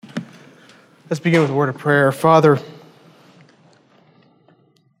Let's begin with a word of prayer. Father,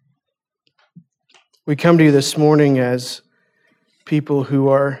 we come to you this morning as people who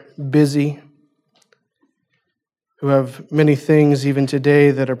are busy, who have many things even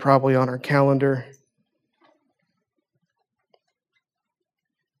today that are probably on our calendar.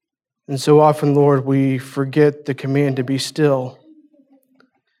 And so often, Lord, we forget the command to be still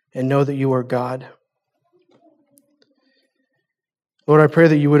and know that you are God. Lord, I pray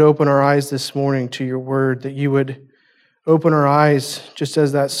that you would open our eyes this morning to your word, that you would open our eyes, just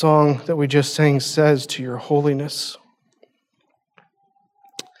as that song that we just sang says, to your holiness.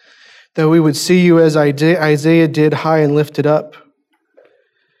 That we would see you as Isaiah did, high and lifted up.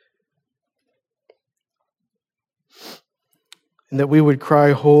 And that we would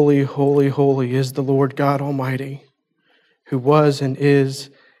cry, holy, holy, holy is the Lord God Almighty, who was and is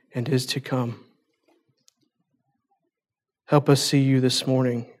to come. Help us see you this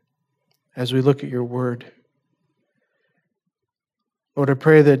morning as we look at your word. Lord, I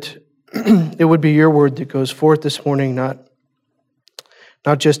pray that it would be your word that goes forth this morning, not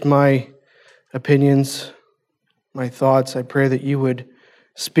just my opinions, my thoughts. I pray that you would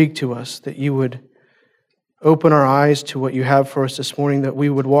speak to us, that you would open our eyes to what you have for us this morning, that we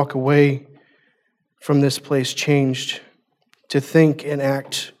would walk away from this place changed to think and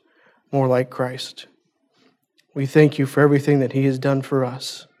act more like Christ. We thank you for everything that he has done for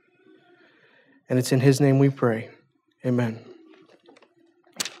us. And it's in his name we pray. Amen.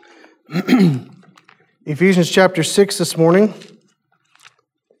 Ephesians chapter 6 this morning.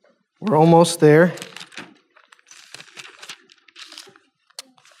 We're almost there.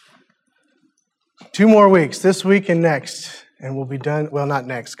 Two more weeks, this week and next, and we'll be done. Well, not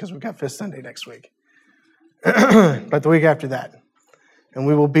next, because we've got Fifth Sunday next week. But the week after that. And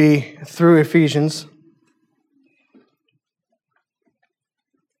we will be through Ephesians.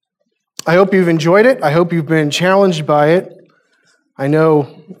 I hope you've enjoyed it. I hope you've been challenged by it. I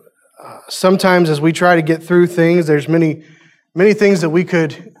know sometimes as we try to get through things, there's many things that we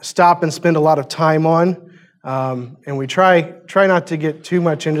could stop and spend a lot of time on. And we try not to get too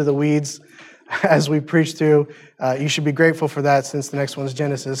much into the weeds as we preach through. You should be grateful for that, since the next one's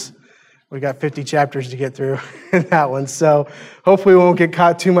Genesis. We got 50 chapters to get through in that one. So hopefully we won't get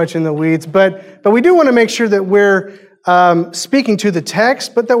caught too much in the weeds. But we do want to make sure that we're speaking to the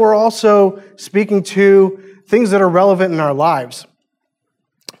text, but that we're also speaking to things that are relevant in our lives.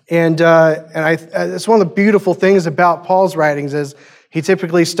 And it's one of the beautiful things about Paul's writings is he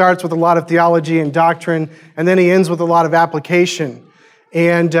typically starts with a lot of theology and doctrine, and then he ends with a lot of application.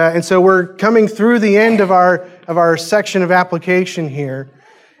 And so we're coming through the end of our section of application here,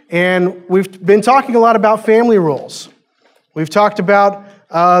 and we've been talking a lot about family roles. We've talked about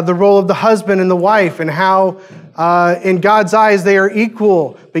the role of the husband and the wife, and how in God's eyes they are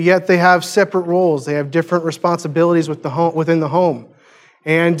equal, but yet they have separate roles. They have different responsibilities within the home.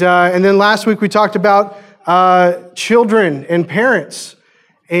 And then last week we talked about children and parents,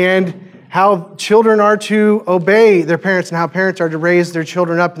 and how children are to obey their parents, and how parents are to raise their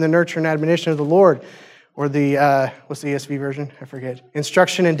children up in the nurture and admonition of the Lord. Or the, what's the ESV version? I forget.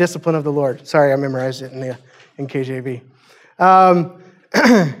 Instruction and discipline of the Lord. Sorry, I memorized it in KJV.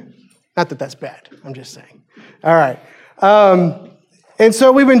 Not that that's bad. I'm just saying. All right. And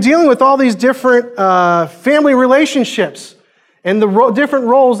so we've been dealing with all these different family relationships and the different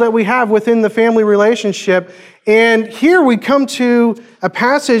roles that we have within the family relationship. And here we come to a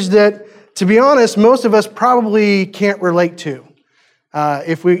passage that, to be honest, most of us probably can't relate to.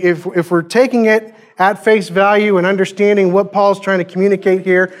 If we're taking it at face value and understanding what Paul's trying to communicate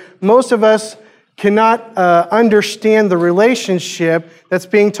here, most of us cannot understand the relationship that's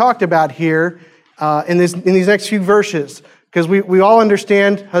being talked about here in these next few verses. Because we all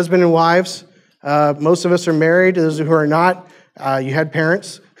understand husband and wives. Most of us are married. Those who are not, you had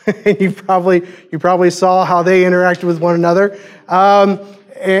parents, and you probably saw how they interacted with one another.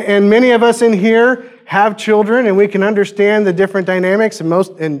 And many of us in here have children, and we can understand the different dynamics.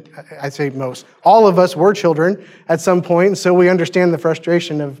 And all of us were children at some point, and so we understand the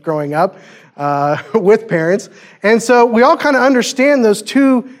frustration of growing up with parents. And so we all kind of understand those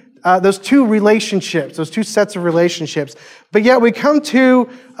two relationships, those two sets of relationships. But yet we come to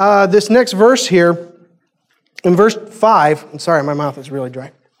this next verse here, in verse 5. I'm sorry, my mouth is really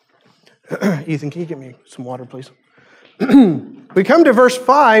dry. Ethan, can you get me some water, please? We come to verse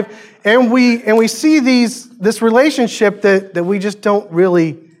 5, and we see this relationship that we just don't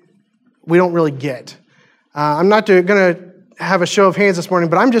really get. I'm not going to have a show of hands this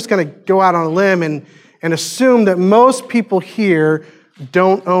morning, but I'm just going to go out on a limb and assume that most people here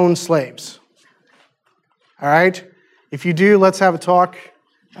don't own slaves. All right? If you do, let's have a talk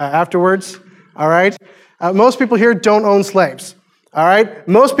afterwards. All right? Most people here don't own slaves. All right?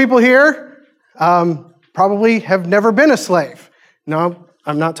 Most people here probably have never been a slave. No,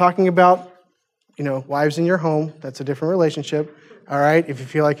 I'm not talking about, wives in your home. That's a different relationship. All right? If you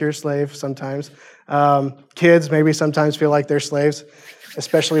feel like you're a slave sometimes. Kids maybe sometimes feel like they're slaves,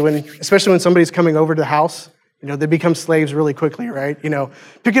 especially when somebody's coming over to the house. They become slaves really quickly, right?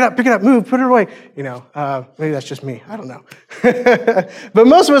 Pick it up, move, put it away. Maybe that's just me. I don't know. But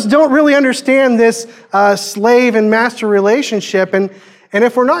most of us don't really understand this slave and master relationship. And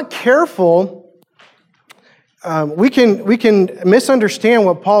if we're not careful, we can misunderstand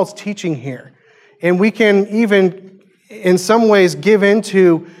what Paul's teaching here. And we can even, in some ways, give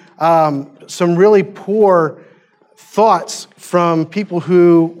into some really poor thoughts from people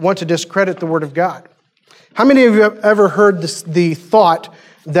who want to discredit the Word of God. How many of you have ever heard the thought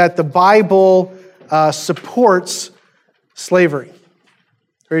that the Bible supports slavery?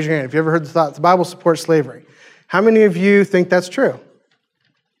 Raise your hand if you ever heard the thought the Bible supports slavery. How many of you think that's true?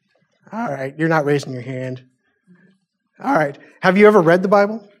 All right, you're not raising your hand. All right, have you ever read the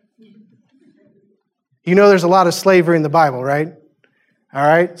Bible? There's a lot of slavery in the Bible, right? All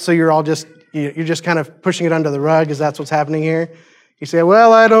right, so you're just kind of pushing it under the rug, because that's what's happening here. You say,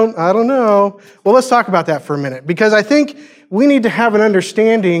 well, I don't know. Well, let's talk about that for a minute, because I think we need to have an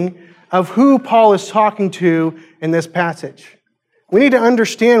understanding of who Paul is talking to in this passage. We need to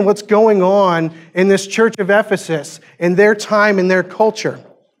understand what's going on in this church of Ephesus, in their time, in their culture.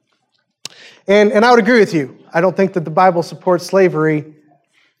 And I would agree with you. I don't think that the Bible supports slavery,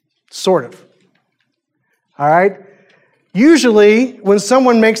 sort of. All right? Usually, when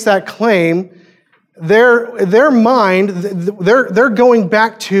someone makes that claim, their mind, they're going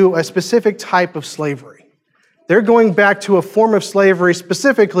back to a specific type of slavery. They're going back to a form of slavery,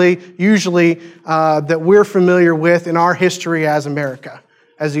 specifically, usually, that we're familiar with in our history as America,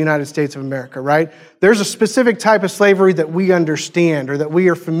 as the United States of America, right? There's a specific type of slavery that we understand or that we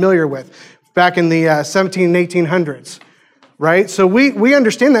are familiar with back in the 17 and 1800s, right? So we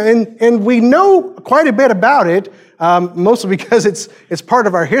understand that, and we know quite a bit about it, mostly because it's part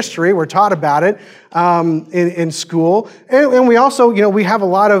of our history. We're taught about it in school. And we also, we have a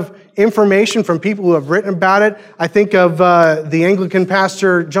lot of information from people who have written about it. I think of the Anglican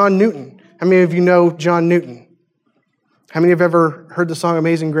pastor, John Newton. How many of you know John Newton? How many have ever heard the song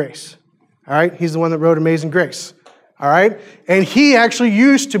Amazing Grace? All right, he's the one that wrote Amazing Grace. All right, and he actually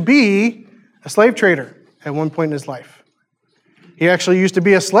used to be a slave trader at one point in his life. He actually used to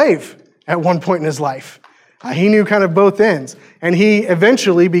be a slave at one point in his life. He knew kind of both ends. And he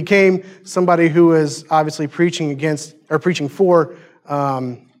eventually became somebody who was obviously preaching for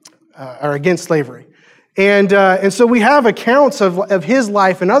or against slavery. And so we have accounts of his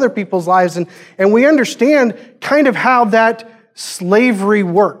life and other people's lives, and we understand kind of how that slavery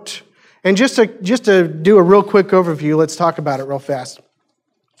worked. And just to do a real quick overview, let's talk about it real fast.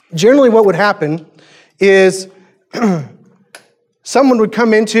 Generally what would happen is someone would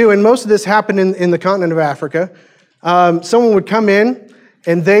come into, and most of this happened in the continent of Africa, someone would come in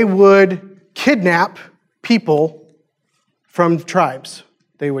and they would kidnap people from tribes.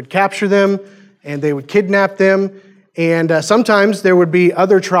 They would capture them and they would kidnap them, and sometimes there would be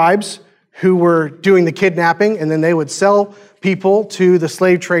other tribes who were doing the kidnapping, and then they would sell people to the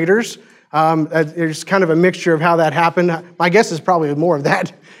slave traders. There's kind of a mixture of how that happened. My guess is probably more of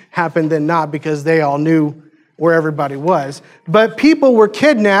that happened than not, because they all knew where everybody was. But people were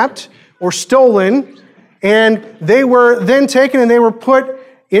kidnapped or stolen, and they were then taken and they were put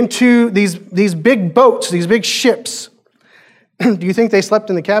into these big boats, these big ships. Do you think they slept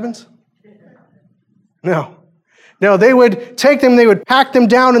in the cabins? No. No, they would take them, they would pack them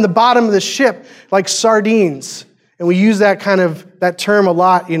down in the bottom of the ship like sardines. And we use that term a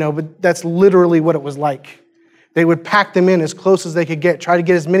lot, but that's literally what it was like. They would pack them in as close as they could get, try to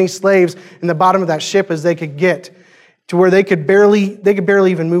get as many slaves in the bottom of that ship as they could get, to where they could barely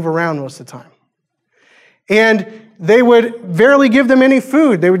even move around most of the time. And they would barely give them any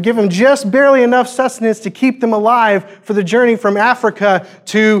food. They would give them just barely enough sustenance to keep them alive for the journey from Africa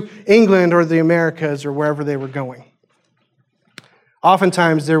to England or the Americas or wherever they were going.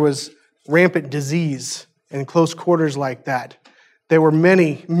 Oftentimes there was rampant disease in close quarters like that. There were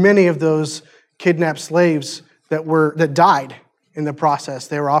many, many of those kidnapped slaves that died in the process.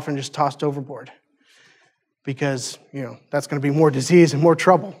 They were often just tossed overboard because, that's going to be more disease and more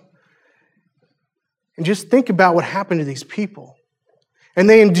trouble. And just think about what happened to these people. And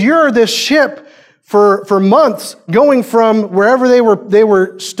they endure this ship for months, going from wherever they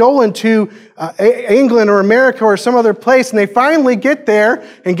were stolen to England or America or some other place, and they finally get there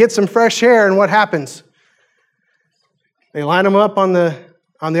and get some fresh air, and what happens? They line them up on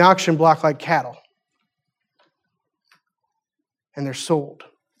on the auction block like cattle. And they're sold.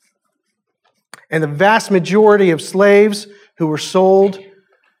 And the vast majority of slaves who were sold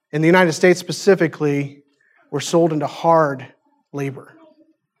in the United States specifically were sold into hard labor.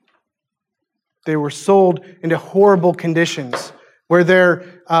 They were sold into horrible conditions where their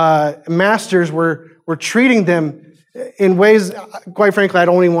masters were treating them in ways, quite frankly, I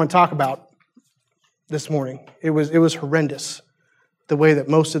don't even want to talk about this morning. It was horrendous, the way that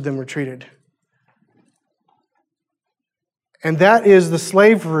most of them were treated. And that is the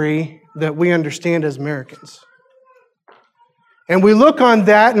slavery that we understand as Americans. And we look on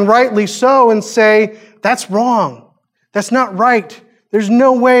that, and rightly so, and say, that's wrong. That's not right. There's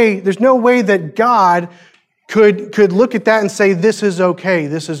no way that God could look at that and say, this is okay,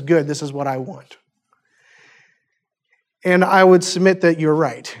 this is good, this is what I want. And I would submit that you're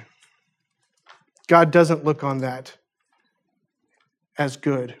right. God doesn't look on that as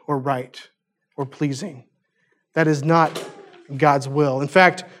good or right or pleasing. That is not God's will. In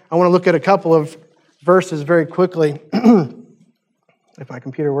fact, I want to look at a couple of verses very quickly. If my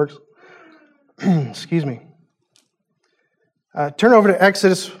computer works. Excuse me. Turn over to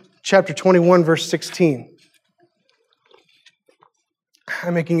Exodus chapter 21, verse 16.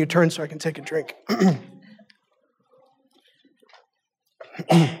 I'm making you turn so I can take a drink.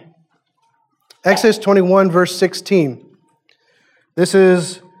 Exodus 21, verse 16. This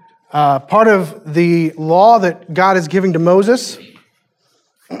is part of the law that God is giving to Moses.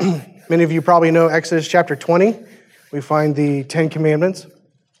 Many of you probably know Exodus chapter 20. We find the Ten Commandments.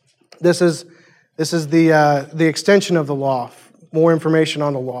 This is the extension of the law. More information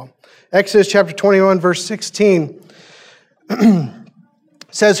on the law. Exodus chapter 21, verse 16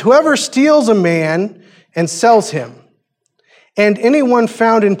 says, "Whoever steals a man and sells him, and anyone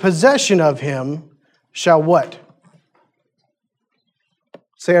found in possession of him shall" what?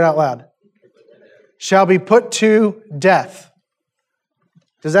 Say it out loud. "Shall be put to death."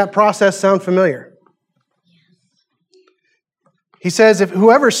 Does that process sound familiar? He says, if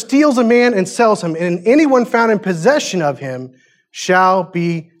whoever steals a man and sells him, and anyone found in possession of him shall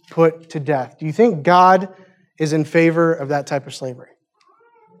be put to death. Do you think God is in favor of that type of slavery?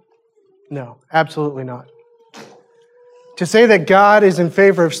 No, absolutely not. To say that God is in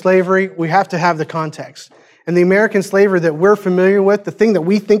favor of slavery, we have to have the context. And the American slavery that we're familiar with, the thing that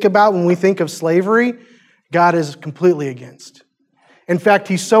we think about when we think of slavery, God is completely against. In fact,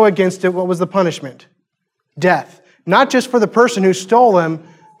 He's so against it, what was the punishment? Death. Not just for the person who stole him,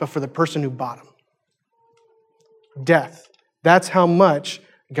 but for the person who bought him. Death. That's how much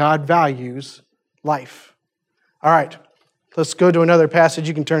God values life. All right, let's go to another passage.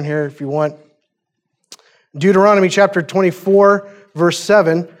 You can turn here if you want. Deuteronomy chapter 24, verse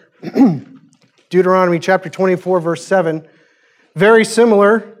 7. Deuteronomy chapter 24, verse 7. Very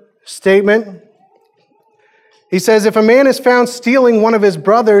similar statement. He says, if a man is found stealing one of his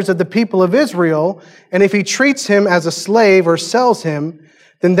brothers of the people of Israel, and if he treats him as a slave or sells him,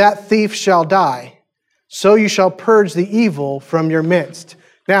 then that thief shall die. So you shall purge the evil from your midst.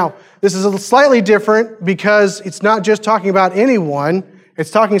 Now, this is slightly different because it's not just talking about anyone.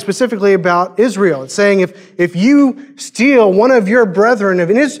 It's talking specifically about Israel. It's saying if you steal one of your brethren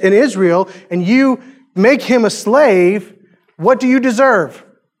in Israel and you make him a slave, what do you deserve?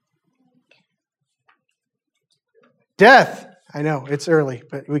 Death. I know, it's early,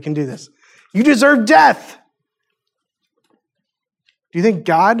 but we can do this. You deserve death. Do you think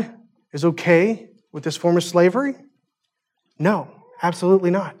God is okay with this form of slavery? No, absolutely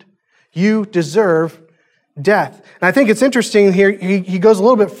not. You deserve death. And I think it's interesting here, he goes a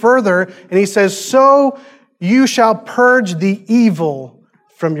little bit further, and he says, so you shall purge the evil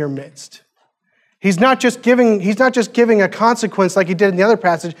from your midst. He's not just giving a consequence like he did in the other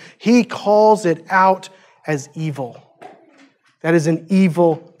passage. He calls it out as evil. That is an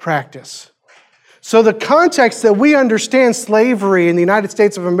evil practice. So the context that we understand slavery in the United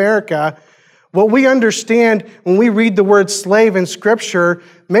States of America, what we understand when we read the word slave in Scripture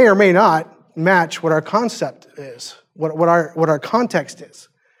may or may not match what our concept is, what our context is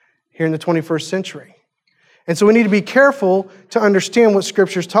here in the 21st century. And so we need to be careful to understand what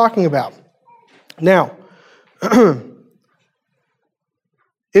Scripture is talking about. Now,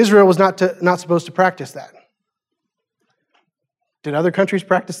 Israel was not supposed to practice that. Did other countries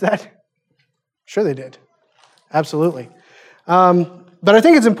practice that? Sure they did. Absolutely. But I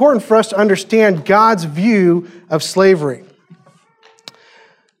think it's important for us to understand God's view of slavery.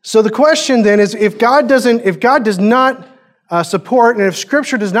 So the question then is, if God does not support, and if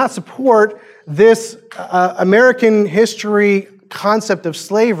Scripture does not support this American history concept of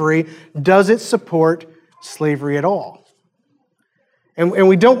slavery, does it support slavery at all? And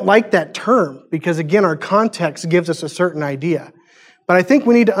we don't like that term because, again, our context gives us a certain idea. But I think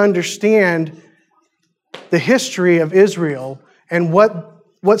we need to understand the history of Israel and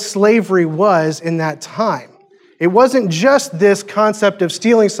what slavery was in that time. It wasn't just this concept of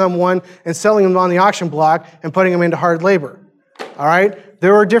stealing someone and selling them on the auction block and putting them into hard labor. All right?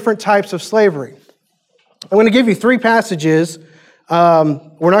 There were different types of slavery. I'm going to give you 3 passages.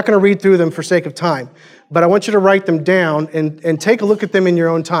 We're not going to read through them for sake of time, but I want you to write them down and take a look at them in your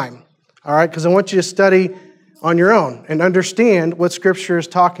own time. All right? Because I want you to study on your own and understand what Scripture is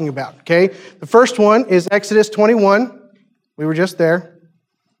talking about. Okay? The first one is Exodus 21. We were just there.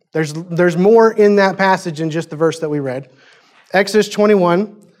 There's more in that passage than just the verse that we read. Exodus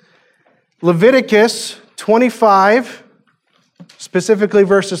 21, Leviticus 25, specifically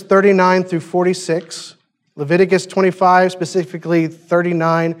verses 39 through 46. Leviticus 25, specifically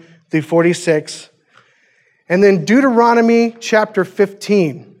 39 through 46. And then Deuteronomy chapter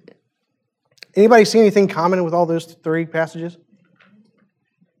 15. Anybody see anything common with all those 3 passages?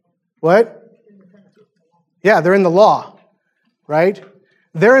 What? Yeah, they're in the law, right?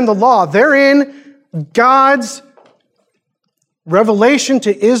 They're in the law. They're in God's revelation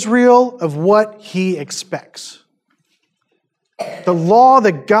to Israel of what He expects. The law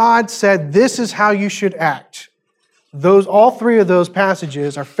that God said, this is how you should act. All 3 of those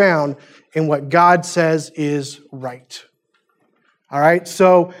passages are found in what God says is right. All right,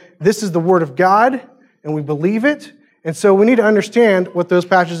 so this is the Word of God, and we believe it. And so we need to understand what those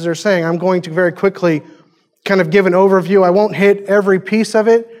passages are saying. I'm going to very quickly kind of give an overview. I won't hit every piece of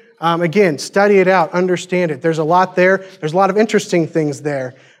it. Again, study it out, understand it. There's a lot there. There's a lot of interesting things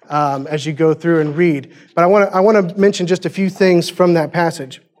there as you go through and read. But I want to mention just a few things from that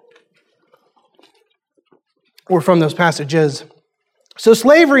passage, or from those passages. So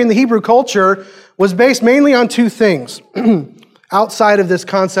slavery in the Hebrew culture was based mainly on 2 things outside of this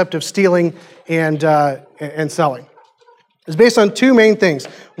concept of stealing and selling. It's based on 2 main things.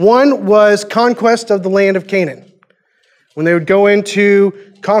 One was conquest of the land of Canaan. When they would go in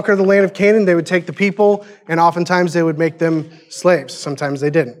to conquer the land of Canaan, they would take the people, and oftentimes they would make them slaves. Sometimes they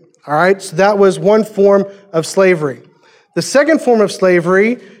didn't. All right, so that was one form of slavery. The second form of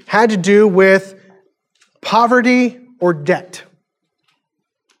slavery had to do with poverty or debt.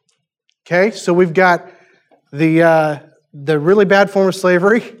 Okay, so we've got the really bad form of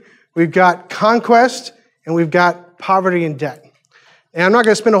slavery, we've got conquest, and we've got poverty and debt. And I'm not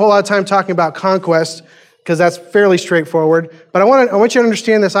going to spend a whole lot of time talking about conquest because that's fairly straightforward, but I want you to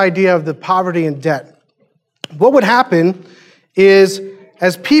understand this idea of the poverty and debt. What would happen is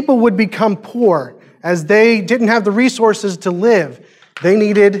as people would become poor, as they didn't have the resources to live, they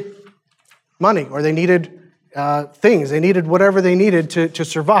needed money, or they needed things. They needed whatever they needed to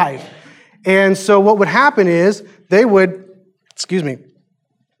survive. And so what would happen is they would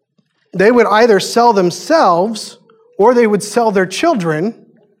either sell themselves or they would sell their children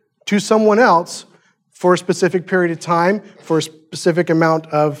to someone else for a specific period of time, for a specific amount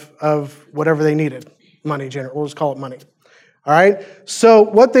of whatever they needed. Money, we'll just call it money. All right? So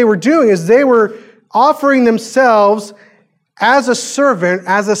what they were doing is they were offering themselves as a servant,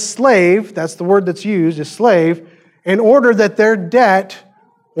 as a slave, that's the word that's used, a slave, in order that their debt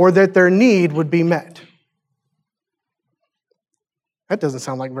or that their need would be met. That doesn't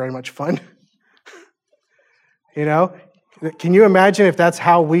sound like very much fun. You know, can you imagine if that's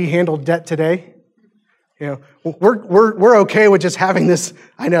how we handle debt today? You know, we're okay with just having this.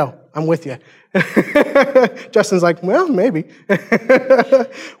 I know, I'm with you. Justin's like, well, maybe.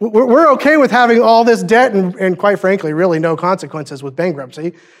 We're okay with having all this debt and quite frankly, really no consequences with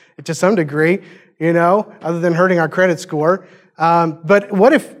bankruptcy to some degree, you know, other than hurting our credit score. But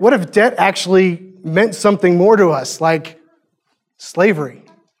what if debt actually meant something more to us, like slavery,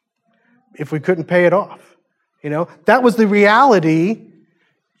 if we couldn't pay it off? You know, that was the reality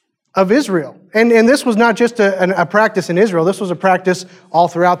of Israel. And this was not just a practice in Israel. This was a practice all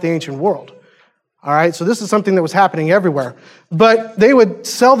throughout the ancient world. All right, so this is something that was happening everywhere. But they would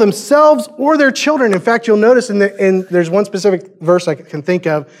sell themselves or their children. In fact, you'll notice there's one specific verse I can think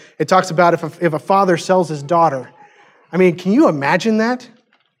of. It talks about if a father sells his daughter. I mean, can you imagine that?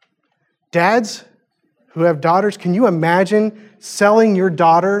 Dads who have daughters, can you imagine selling your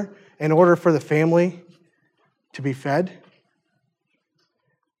daughter in order for the family to be fed?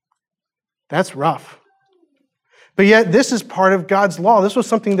 That's rough. But yet, this is part of God's law. This was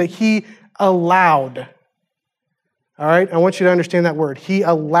something that He allowed. All right? I want you to understand that word. He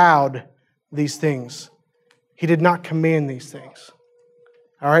allowed these things. He did not command these things.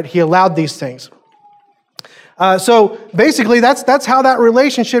 All right? He allowed these things. So basically, that's how that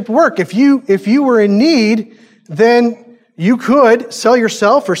relationship worked. If you were in need, then you could sell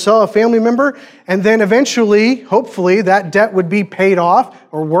yourself or sell a family member, and then eventually, hopefully, that debt would be paid off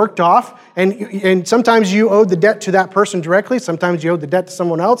or worked off. And sometimes you owed the debt to that person directly. Sometimes you owed the debt to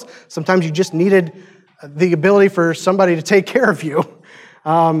someone else. Sometimes you just needed the ability for somebody to take care of you.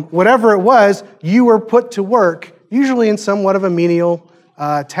 Whatever it was, you were put to work, usually in somewhat of a menial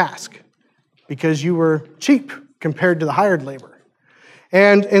task, because you were cheap compared to the hired labor.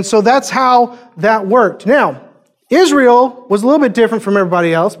 And so that's how that worked. Now, Israel was a little bit different from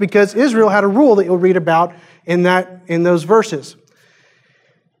everybody else because Israel had a rule that you'll read about in those verses.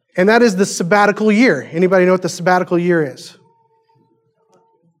 And that is the sabbatical year. Anybody know what the sabbatical year is?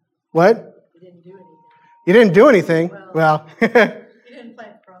 What? You didn't do anything. Well, you didn't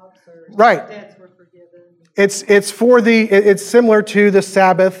plant crops or right. Debts were forgiven. It's similar to the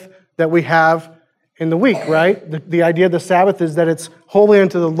Sabbath that we have in the week, right? The idea of the Sabbath is that it's holy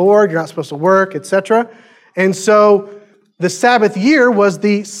unto the Lord. You're not supposed to work, etc. And so the Sabbath year was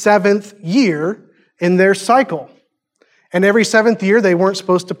the 7th year in their cycle. And every 7th year, they weren't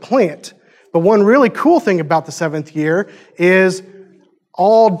supposed to plant. But one really cool thing about the 7th year is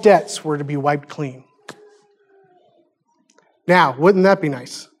all debts were to be wiped clean. Now, wouldn't that be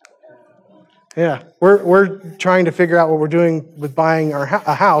nice? Yeah, we're trying to figure out what we're doing with buying a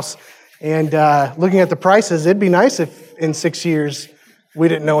house. And looking at the prices, it'd be nice if in 6 years we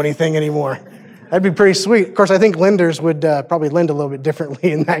didn't know anything anymore. That'd be pretty sweet. Of course, I think lenders would probably lend a little bit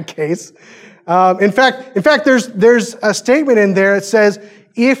differently in that case. In fact, there's a statement in there that says,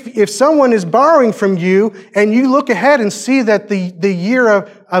 if someone is borrowing from you and you look ahead and see that the year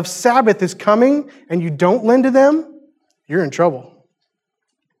of Sabbath is coming and you don't lend to them, you're in trouble.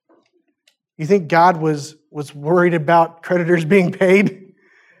 You think God was worried about creditors being paid?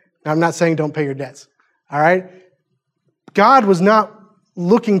 Now, I'm not saying don't pay your debts, all right? God was not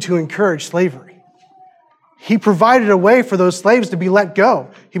looking to encourage slavery. He provided a way for those slaves to be let go.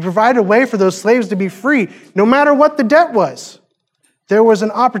 He provided a way for those slaves to be free, no matter what the debt was. There was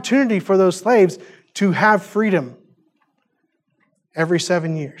an opportunity for those slaves to have freedom every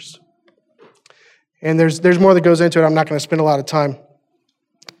 7 years. And there's more that goes into it. I'm not going to spend a lot of time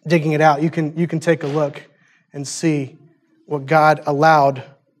digging it out. You can take a look and see what God allowed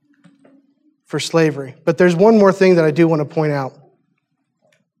for slavery. But there's one more thing that I do want to point out.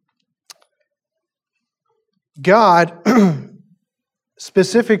 God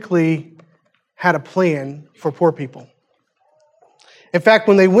specifically had a plan for poor people. In fact,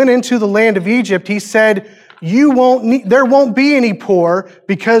 when they went into the land of Egypt, he said, there won't be any poor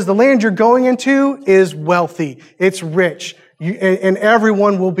because the land you're going into is wealthy. It's rich. And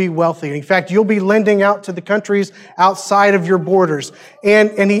everyone will be wealthy. In fact, you'll be lending out to the countries outside of your borders.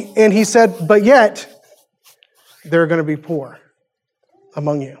 And he said, but yet, there are going to be poor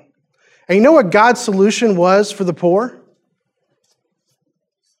among you. And you know what God's solution was for the poor?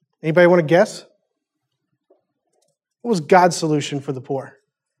 Anybody want to guess? What was God's solution for the poor?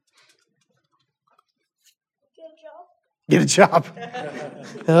 Get a job.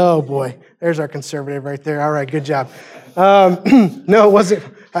 Oh, boy. There's our conservative right there. All right, good job. No, it wasn't.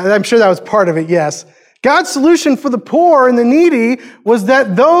 I'm sure that was part of it, yes. God's solution for the poor and the needy was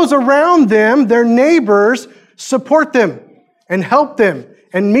that those around them, their neighbors, support them and help them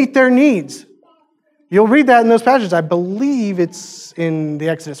and meet their needs. You'll read that in those passages. I believe it's in the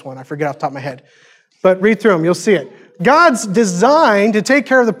Exodus one. I forget off the top of my head. But read through them. You'll see it. God's design to take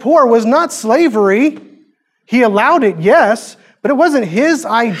care of the poor was not slavery. He allowed it, yes, but it wasn't his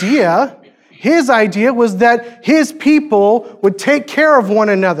idea. His idea was that his people would take care of one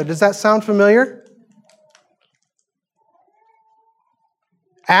another. Does that sound familiar?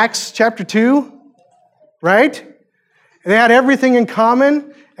 Acts chapter 2, right? They had everything in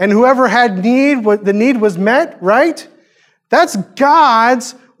common, and whoever had need, the need was met, right? That's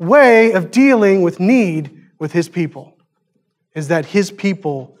God's way of dealing with need with his people, is that his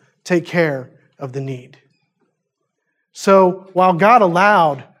people take care of the need. So while God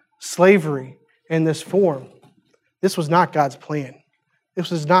allowed slavery in this form, this was not God's plan.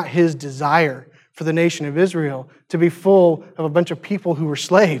 This was not his desire for the nation of Israel to be full of a bunch of people who were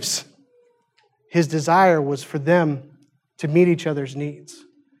slaves. His desire was for them to meet each other's needs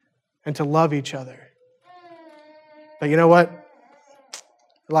and to love each other. But you know what?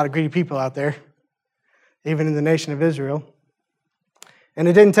 A lot of greedy people out there, even in the nation of Israel. And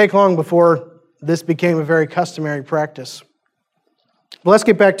it didn't take long before this became a very customary practice. But let's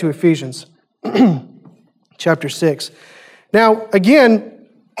get back to Ephesians chapter 6. Now, again,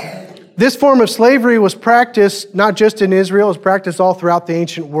 this form of slavery was practiced not just in Israel, it was practiced all throughout the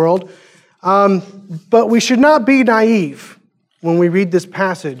ancient world. But we should not be naive when we read this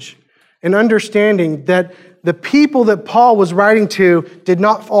passage in understanding that the people that Paul was writing to did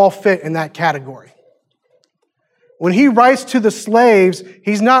not all fit in that category. When he writes to the slaves,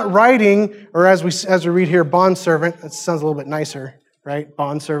 he's not writing, or as we read here, bondservant. That sounds a little bit nicer, right?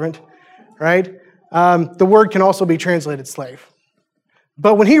 Bondservant, right? The word can also be translated slave.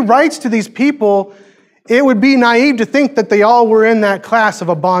 But when he writes to these people, it would be naive to think that they all were in that class of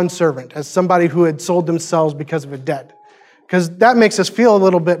a bondservant, as somebody who had sold themselves because of a debt. Because that makes us feel a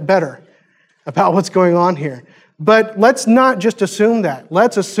little bit better about what's going on here. But let's not just assume that.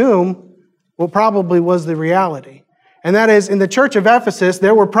 Let's assume what probably was the reality. And that is, in the church of Ephesus,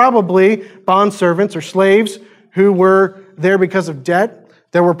 there were probably bondservants or slaves who were there because of debt.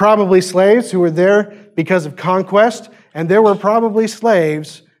 There were probably slaves who were there because of conquest. And there were probably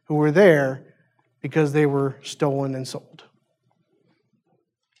slaves who were there because they were stolen and sold.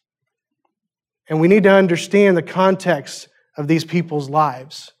 And we need to understand the context of these people's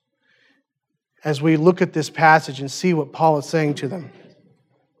lives as we look at this passage and see what Paul is saying to them.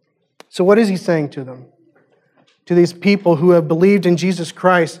 So what is he saying to them? To these people who have believed in Jesus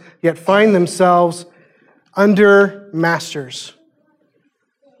Christ, yet find themselves under masters.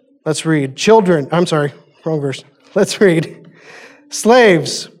 Let's read. Wrong verse. Let's read.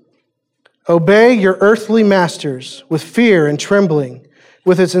 Slaves, obey your earthly masters with fear and trembling,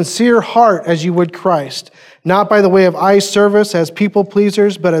 with a sincere heart as you would Christ, not by the way of eye service as people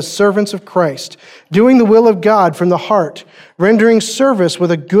pleasers, but as servants of Christ, doing the will of God from the heart, rendering service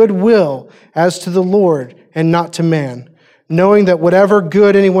with a good will as to the Lord and not to man, knowing that whatever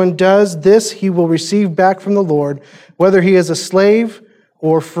good anyone does, this he will receive back from the Lord, whether he is a slave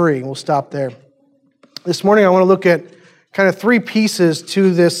or free. We'll stop there. This morning I want to look at kind of three pieces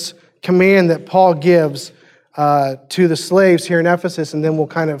to this command that Paul gives to the slaves here in Ephesus, and then we'll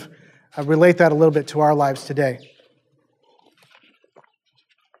kind of relate that a little bit to our lives today.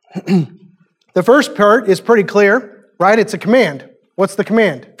 The first part is pretty clear, right? It's a command. What's the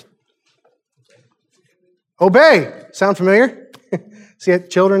command? Obey. Sound familiar? See it?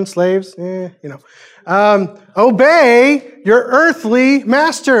 Children, slaves, obey your earthly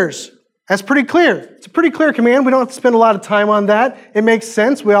masters. That's pretty clear. It's a pretty clear command. We don't have to spend a lot of time on that. It makes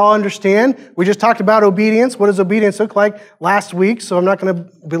sense. We all understand. We just talked about obedience. What does obedience look like last week? So I'm not going to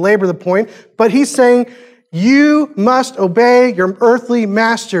belabor the point. But he's saying, you must obey your earthly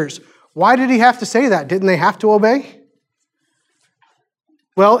masters. Why did he have to say that? Didn't they have to obey?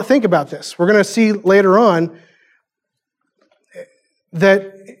 Well, think about this. We're going to see later on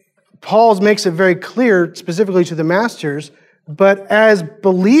that Paul makes it very clear, specifically to the masters, but as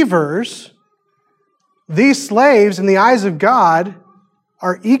believers, these slaves in the eyes of God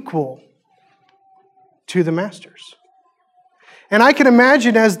are equal to the masters. And I can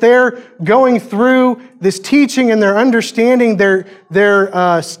imagine as they're going through this teaching and they're understanding their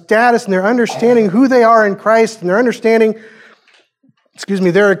status and they're understanding who they are in Christ and they're understanding,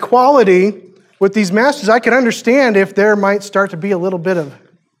 their equality with these masters, I can understand if there might start to be a little bit of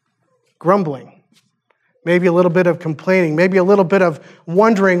grumbling, maybe a little bit of complaining, maybe a little bit of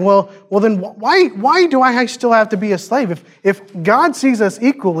wondering, well then why do I still have to be a slave? If God sees us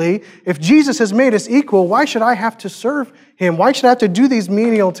equally, if Jesus has made us equal, why should I have to serve him? Why should I have to do these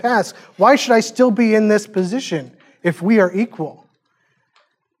menial tasks? Why should I still be in this position if we are equal?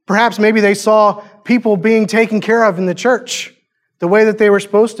 Perhaps maybe they saw people being taken care of in the church the way that they were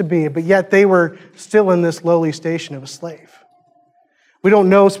supposed to be, but yet they were still in this lowly station of a slave. We don't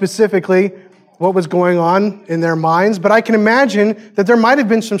know specifically what was going on in their minds, but I can imagine that there might have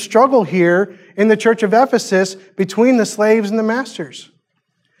been some struggle here in the church of Ephesus between the slaves and the masters.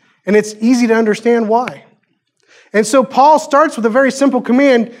 And it's easy to understand why. And so Paul starts with a very simple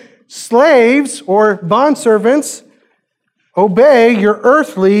command: slaves or bondservants, obey your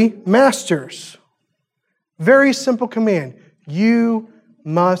earthly masters. Very simple command. You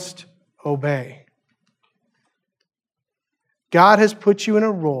must obey. God has put you in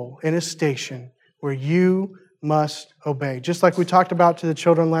a role, in a station, where you must obey. Just like we talked about to the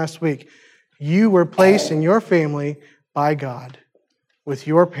children last week. You were placed in your family by God with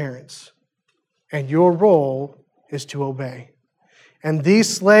your parents, and your role is to obey. And these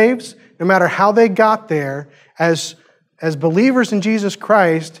slaves, no matter how they got there, as believers in Jesus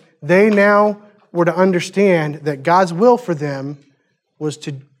Christ, they now were to understand that God's will for them was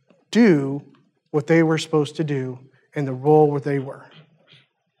to do what they were supposed to do in the role where they were.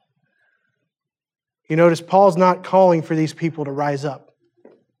 You notice Paul's not calling for these people to rise up.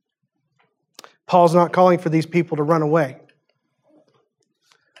 Paul's not calling for these people to run away.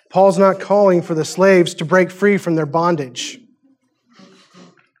 Paul's not calling for the slaves to break free from their bondage.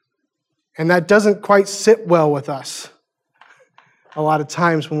 And that doesn't quite sit well with us a lot of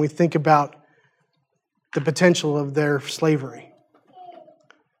times when we think about the potential of their slavery.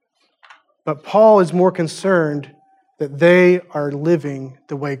 But Paul is more concerned that they are living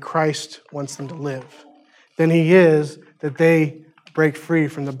the way Christ wants them to live than he is that they break free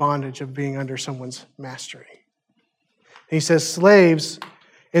from the bondage of being under someone's mastery. He says, slaves,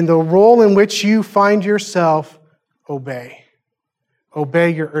 in the role in which you find yourself, obey. Obey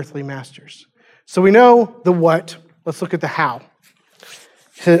your earthly masters. So we know the what. Let's look at the how.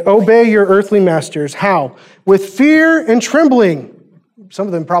 He said, obey your earthly masters. How? With fear and trembling. Some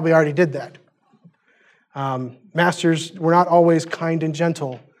of them probably already did that. Masters were not always kind and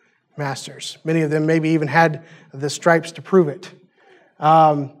gentle masters. Many of them maybe even had the stripes to prove it.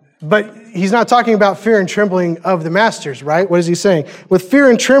 But he's not talking about fear and trembling of the masters, right? What is he saying? With fear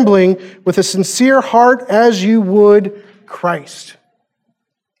and trembling, with a sincere heart as you would Christ.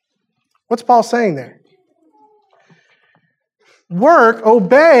 What's Paul saying there? Work,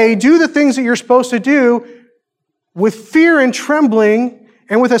 obey, do the things that you're supposed to do with fear and trembling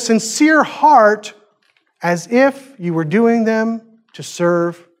and with a sincere heart as if you were doing them to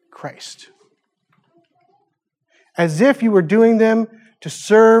serve Christ. As if you were doing them to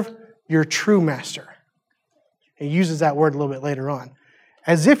serve your true master. He uses that word a little bit later on.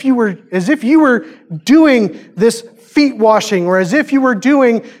 As if you were doing this feet washing, or as if you were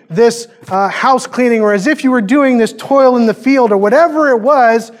doing this house cleaning, or as if you were doing this toil in the field, or whatever it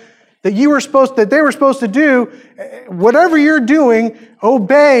was that they were supposed to do. Whatever you're doing,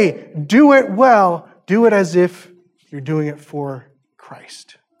 obey, do it well, do it as if you're doing it for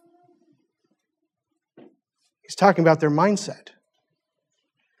Christ. He's talking about their mindset.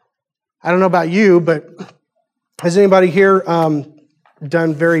 I don't know about you, but has anybody here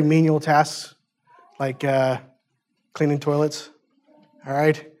done very menial tasks like cleaning toilets? All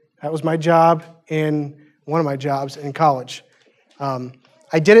right. That was my job one of my jobs in college.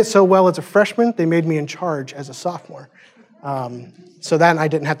 I did it so well as a freshman, they made me in charge as a sophomore. So then I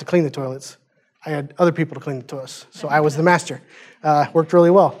didn't have to clean the toilets. I had other people to clean the toilets. So I was the master. Worked really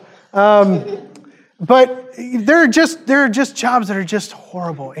well. But there are just jobs that are just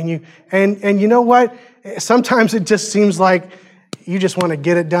horrible. And you know what? Sometimes it just seems like you just want to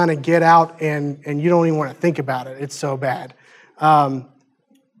get it done and get out, and you don't even want to think about it. It's so bad.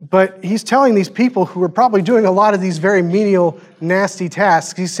 But he's telling these people who are probably doing a lot of these very menial, nasty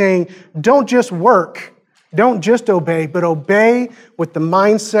tasks, he's saying, don't just work, don't just obey, but obey with the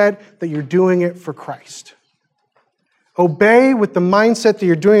mindset that you're doing it for Christ. Obey with the mindset that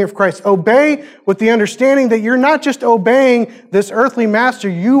you're doing it for Christ. Obey with the understanding that you're not just obeying this earthly master,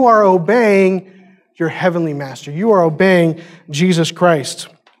 you are obeying your heavenly master. You are obeying Jesus Christ.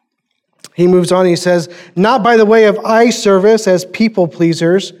 He moves on, he says, not by the way of eye service as people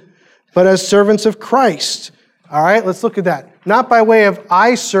pleasers, but as servants of Christ. All right, let's look at that. Not by way of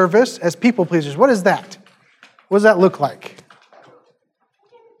eye service as people pleasers. What is that? What does that look like?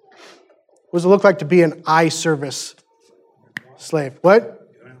 What does it look like to be an eye service slave? What?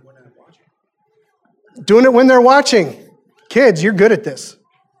 Doing it when they're watching. Kids, you're good at this.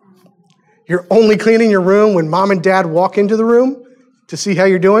 You're only cleaning your room when mom and dad walk into the room to see how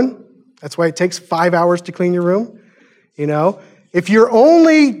you're doing. That's why it takes 5 hours to clean your room. You know, if they're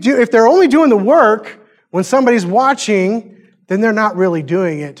only doing the work when somebody's watching, then they're not really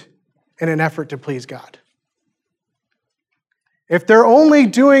doing it in an effort to please God. If they're only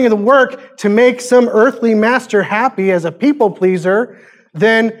doing the work to make some earthly master happy as a people pleaser,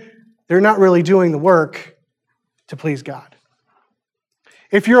 then they're not really doing the work to please God.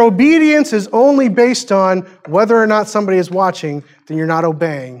 If your obedience is only based on whether or not somebody is watching, then you're not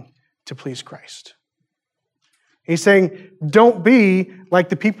obeying to please Christ. He's saying, don't be like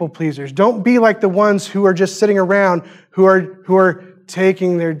the people pleasers. Don't be like the ones who are just sitting around, who are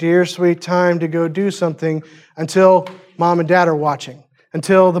taking their dear sweet time to go do something until mom and dad are watching,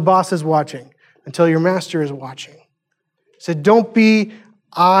 until the boss is watching, until your master is watching. He said, don't be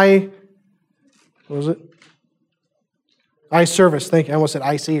eye service. Thank you. I almost said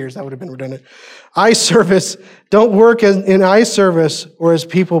eye seers. That would have been redundant. Eye service. Don't work in eye service or as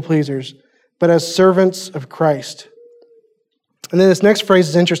people pleasers, but as servants of Christ. And then this next phrase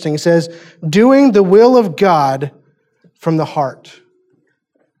is interesting. It says, doing the will of God from the heart.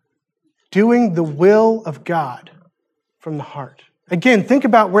 Doing the will of God from the heart. Again, think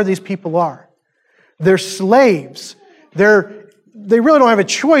about where these people are. They're slaves. They really don't have a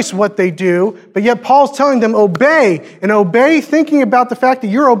choice what they do, but yet Paul's telling them obey, and obey thinking about the fact that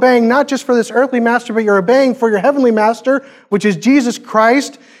you're obeying not just for this earthly master, but you're obeying for your heavenly master, which is Jesus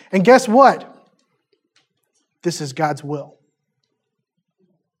Christ. And guess what? This is God's will.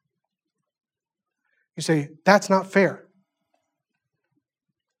 You say, that's not fair.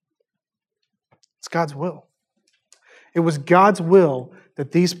 God's will. It was God's will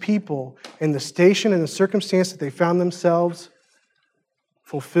that these people in the station and the circumstance that they found themselves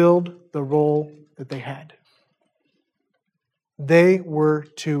fulfilled the role that they had. They were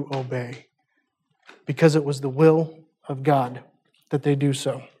to obey because it was the will of God that they do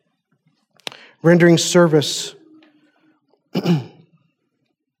so. Rendering service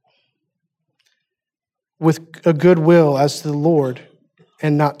with a good will as to the Lord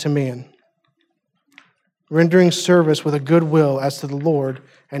and not to man. Rendering service with a good will as to the Lord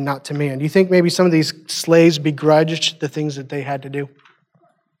and not to man. Do you think maybe some of these slaves begrudged the things that they had to do?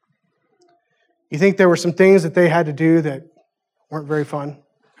 You think there were some things that they had to do that weren't very fun?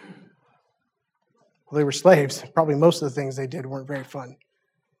 Well, they were slaves. Probably most of the things they did weren't very fun.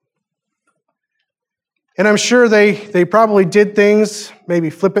 And I'm sure they probably did things maybe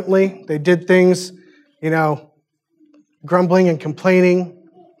flippantly. They did things, grumbling and complaining,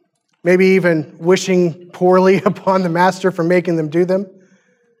 maybe even wishing poorly upon the master for making them do them.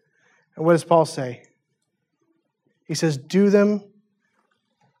 And what does Paul say? He says, do them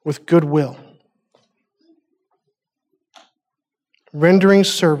with good will. Rendering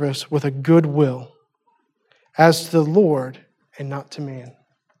service with a good will as to the Lord and not to man.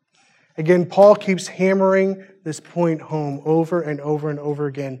 Again, Paul keeps hammering this point home over and over and over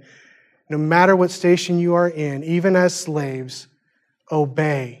again. No matter what station you are in, even as slaves,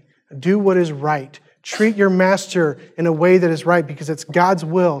 obey. Do what is right. Treat your master in a way that is right because it's God's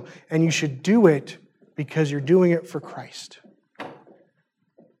will, and you should do it because you're doing it for Christ.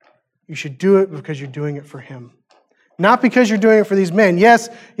 You should do it because you're doing it for Him. Not because you're doing it for these men. Yes,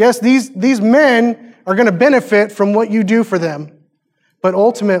 these men are going to benefit from what you do for them, but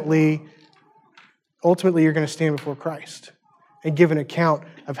ultimately you're going to stand before Christ and give an account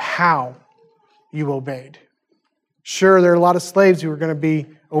of how you obeyed. Sure, there are a lot of slaves who are going to be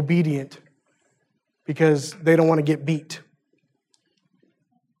obedient because they don't want to get beat.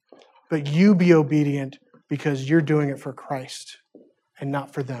 But you be obedient because you're doing it for Christ and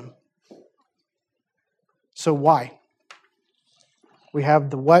not for them. So why? We have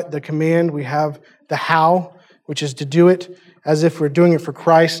the what, the command. We have the how, which is to do it as if we're doing it for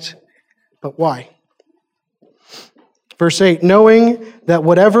Christ. But why? Verse 8, knowing that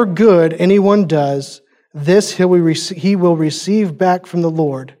whatever good anyone does, this he will receive back from the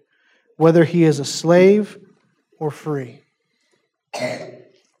Lord, whether he is a slave or free.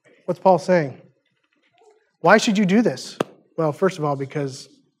 What's Paul saying? Why should you do this? Well, first of all, because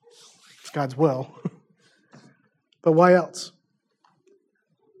it's God's will. But why else?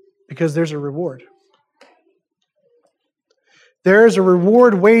 Because there's a reward. There is a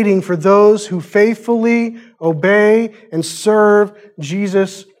reward waiting for those who faithfully obey and serve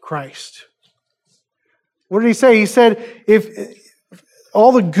Jesus Christ. What did he say? He said, if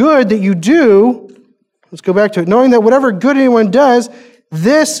all the good that you do, let's go back to it, knowing that whatever good anyone does,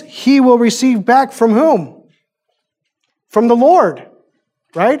 this he will receive back from whom? From the Lord,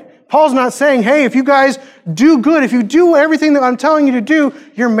 right? Paul's not saying, hey, if you guys do good, if you do everything that I'm telling you to do,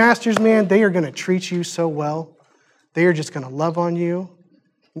 your masters, man, they are going to treat you so well. They are just going to love on you.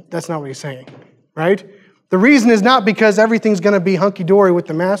 That's not what he's saying, right? The reason is not because everything's going to be hunky-dory with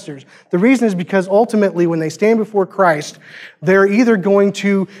the masters. The reason is because ultimately when they stand before Christ, they're either going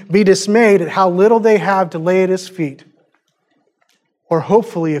to be dismayed at how little they have to lay at His feet, or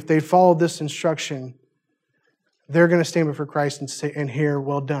hopefully if they followed this instruction, they're going to stand before Christ and say, and hear,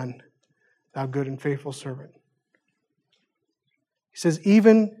 well done, thou good and faithful servant. He says,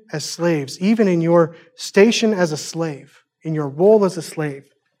 even as slaves, even in your station as a slave, in your role as a slave,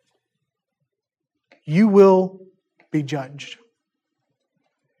 you will be judged.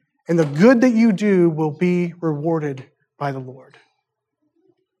 And the good that you do will be rewarded by the Lord.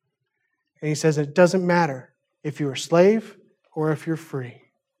 And he says it doesn't matter if you're a slave or if you're free.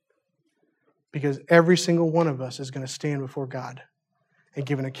 Because every single one of us is going to stand before God and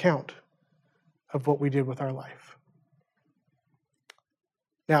give an account of what we did with our life.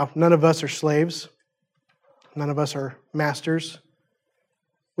 Now, none of us are slaves. None of us are masters.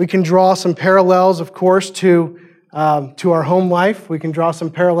 We can draw some parallels, of course, to our home life. We can draw some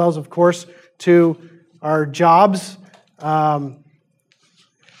parallels, of course, to our jobs. And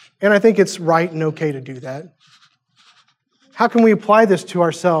I think it's right and okay to do that. How can we apply this to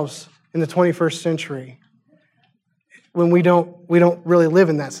ourselves in the 21st century when we don't really live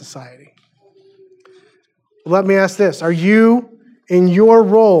in that society? Let me ask this. Are you, in your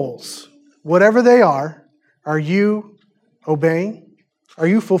roles, whatever they are you obeying? Are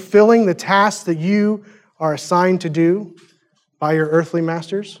you fulfilling the tasks that you are assigned to do by your earthly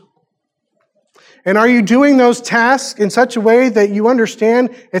masters? And are you doing those tasks in such a way that you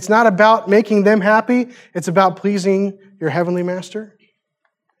understand it's not about making them happy, it's about pleasing your heavenly master?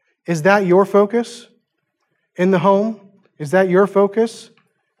 Is that your focus in the home? Is that your focus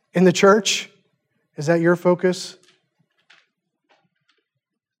in the church? Is that your focus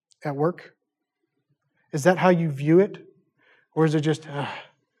at work? Is that how you view it? Or is it just,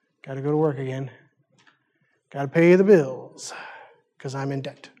 got to go to work again. Got to pay the bills because I'm in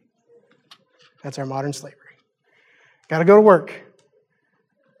debt. That's our modern slavery. Got to go to work.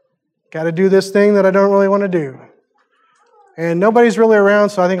 Got to do this thing that I don't really want to do. And nobody's really around,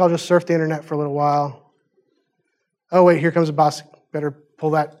 so I think I'll just surf the internet for a little while. Oh, wait, here comes a boss. Better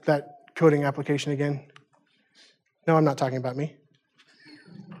pull that coding application again. No, I'm not talking about me.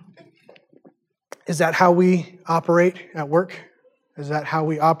 Is that how we operate at work? Is that how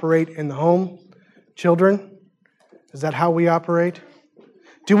we operate in the home? Children? Is that how we operate?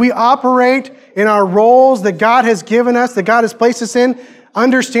 Do we operate in our roles that God has given us, that God has placed us in,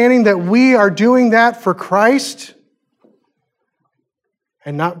 understanding that we are doing that for Christ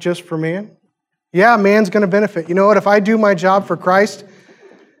and not just for man? Yeah, man's going to benefit. You know what? If I do my job for Christ,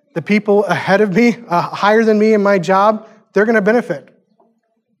 the people ahead of me, higher than me in my job, they're going to benefit.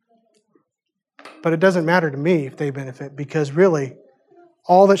 But it doesn't matter to me if they benefit, because really,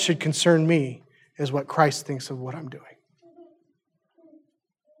 all that should concern me is what Christ thinks of what I'm doing.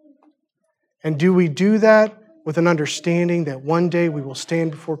 And do we do that with an understanding that one day we will stand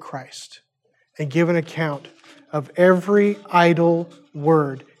before Christ and give an account of every idle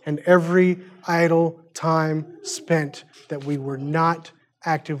word and every idle time spent that we were not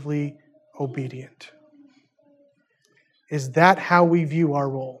actively obedient? Is that how we view our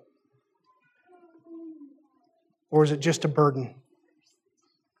role? Or is it just a burden?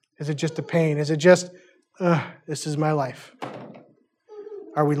 Is it just a pain? Is it just, this is my life?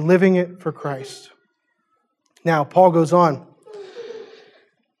 Are we living it for Christ? Now, Paul goes on.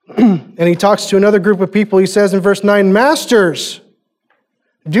 And he talks to another group of people. He says in verse 9, "Masters,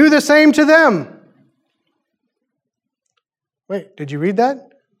 do the same to them." Wait, did you read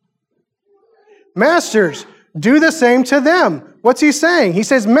that? Masters, do the same to them. What's he saying? He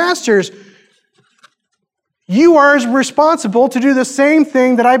says, masters, you are responsible to do the same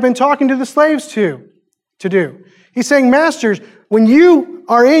thing that I've been talking to the slaves to do. He's saying, masters, when you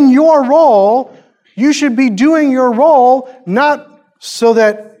are in your role, you should be doing your role not so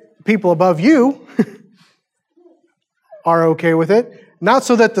that people above you are okay with it, not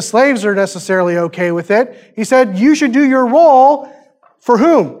so that the slaves are necessarily okay with it. He said, you should do your role for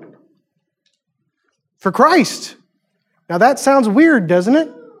whom? For Christ. Now that sounds weird, doesn't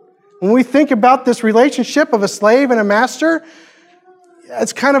it? When we think about this relationship of a slave and a master,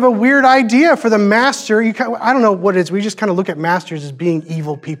 it's kind of a weird idea for the master. I don't know what it is. We just kind of look at masters as being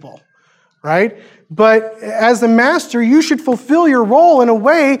evil people, right? But as the master, you should fulfill your role in a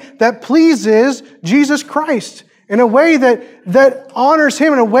way that pleases Jesus Christ, in a way that honors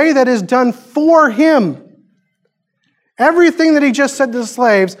Him, in a way that is done for Him. Everything that He just said to the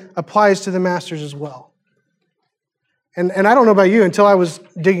slaves applies to the masters as well. And I don't know about you, until I was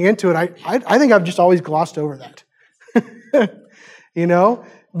digging into it, I think I've just always glossed over that. You know?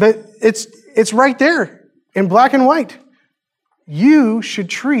 But it's right there in black and white. You should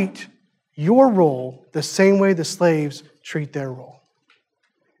treat your role the same way the slaves treat their role.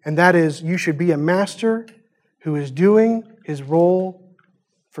 And that is, you should be a master who is doing his role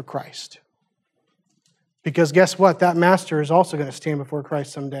for Christ. Because guess what? That master is also going to stand before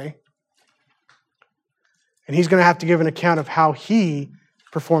Christ someday. And he's going to have to give an account of how he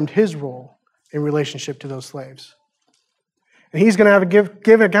performed his role in relationship to those slaves. And he's going to have to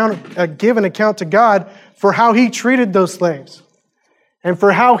give an account to God for how he treated those slaves and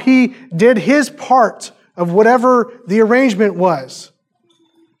for how he did his part of whatever the arrangement was.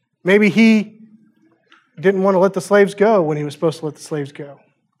 Maybe he didn't want to let the slaves go when he was supposed to let the slaves go.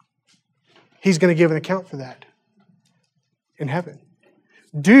 He's going to give an account for that in heaven.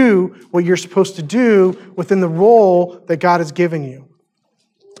 Do what you're supposed to do within the role that God has given you.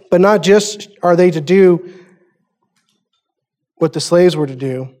 But not just are they to do what the slaves were to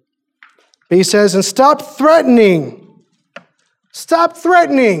do, but he says, and stop threatening. Stop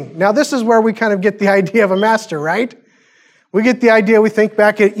threatening. Now this is where we kind of get the idea of a master, right? We get the idea, we think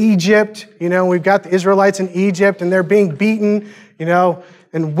back at Egypt, we've got the Israelites in Egypt and they're being beaten,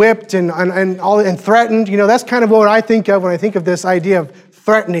 and whipped and threatened. That's kind of what I think of when I think of this idea of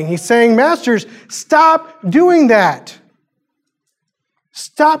threatening. He's saying, masters, stop doing that.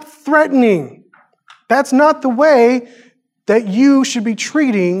 Stop threatening. That's not the way that you should be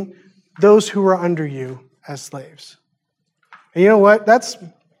treating those who are under you as slaves. And you know what? That's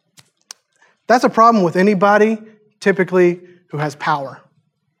That's a problem with anybody, typically, who has power.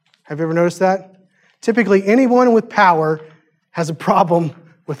 Have you ever noticed that? Typically, anyone with power has a problem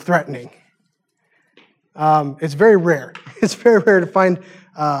with threatening. It's very rare. It's very rare to find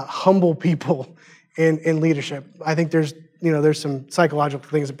humble people in leadership. I think there's some psychological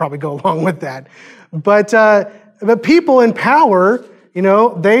things that probably go along with that. But people in power,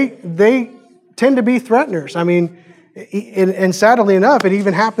 they tend to be threateners. I mean, and sadly enough, it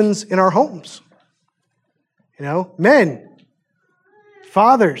even happens in our homes. Men,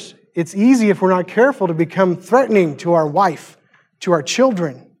 fathers, it's easy if we're not careful to become threatening to our wife, to our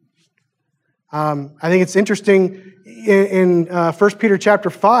children. I think it's interesting in 1 Peter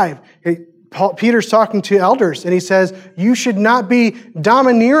chapter 5, Peter's talking to elders, and he says, you should not be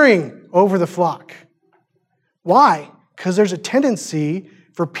domineering over the flock. Why? Because there's a tendency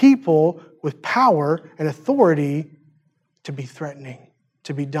for people with power and authority to be threatening,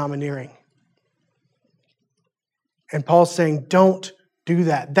 to be domineering. And Paul's saying, don't do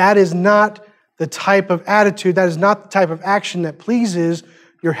that. That is not the type of attitude, that is not the type of action that pleases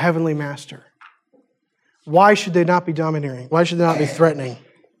your heavenly master. Why should they not be domineering? Why should they not be threatening?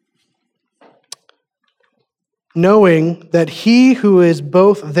 Knowing that he who is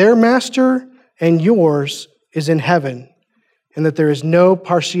both their master and yours is in heaven, and that there is no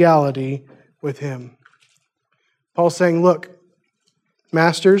partiality with him. Paul's saying, look,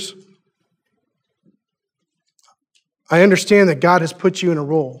 masters, I understand that God has put you in a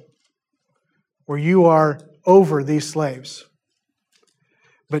role where you are over these slaves.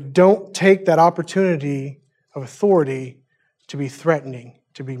 But don't take that opportunity of authority to be threatening,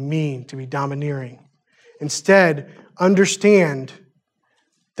 to be mean, to be domineering. Instead, understand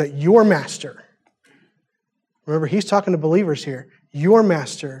that your master, remember, he's talking to believers here, your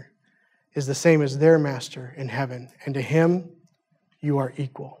master is the same as their master in heaven, and to him you are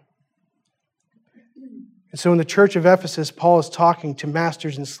equal. And so in the church of Ephesus, Paul is talking to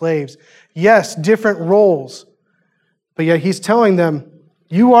masters and slaves. Yes, different roles, but yet he's telling them,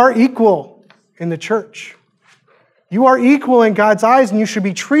 you are equal in the church. You are equal in God's eyes, and you should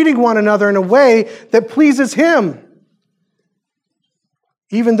be treating one another in a way that pleases him.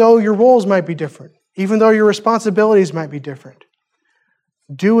 Even though your roles might be different, even though your responsibilities might be different.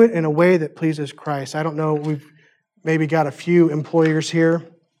 Do it in a way that pleases Christ. I don't know, we've maybe got a few employers here.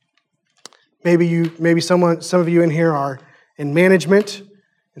 Maybe some of you in here are in management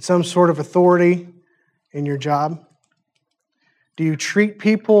and some sort of authority in your job. Do you treat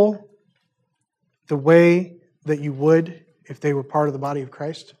people the way that you would if they were part of the body of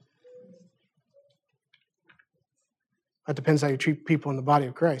Christ? That depends how you treat people in the body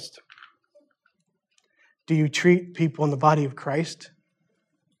of Christ. Do you treat people in the body of Christ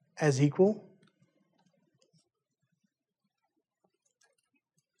as equal?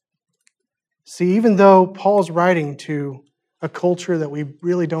 See, even though Paul's writing to a culture that we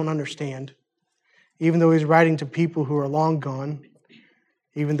really don't understand, even though he's writing to people who are long gone,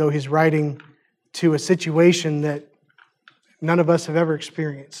 even though he's writing to a situation that none of us have ever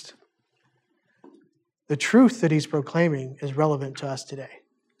experienced, the truth that he's proclaiming is relevant to us today.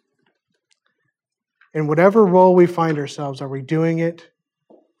 In whatever role we find ourselves, are we doing it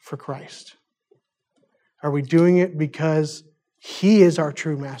for Christ? Are we doing it because he is our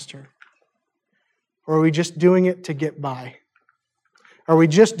true master? Or are we just doing it to get by? Are we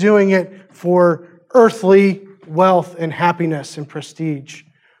just doing it for earthly wealth and happiness and prestige?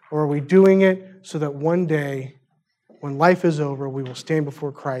 Or are we doing it so that one day, when life is over, we will stand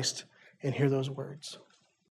before Christ and hear those words?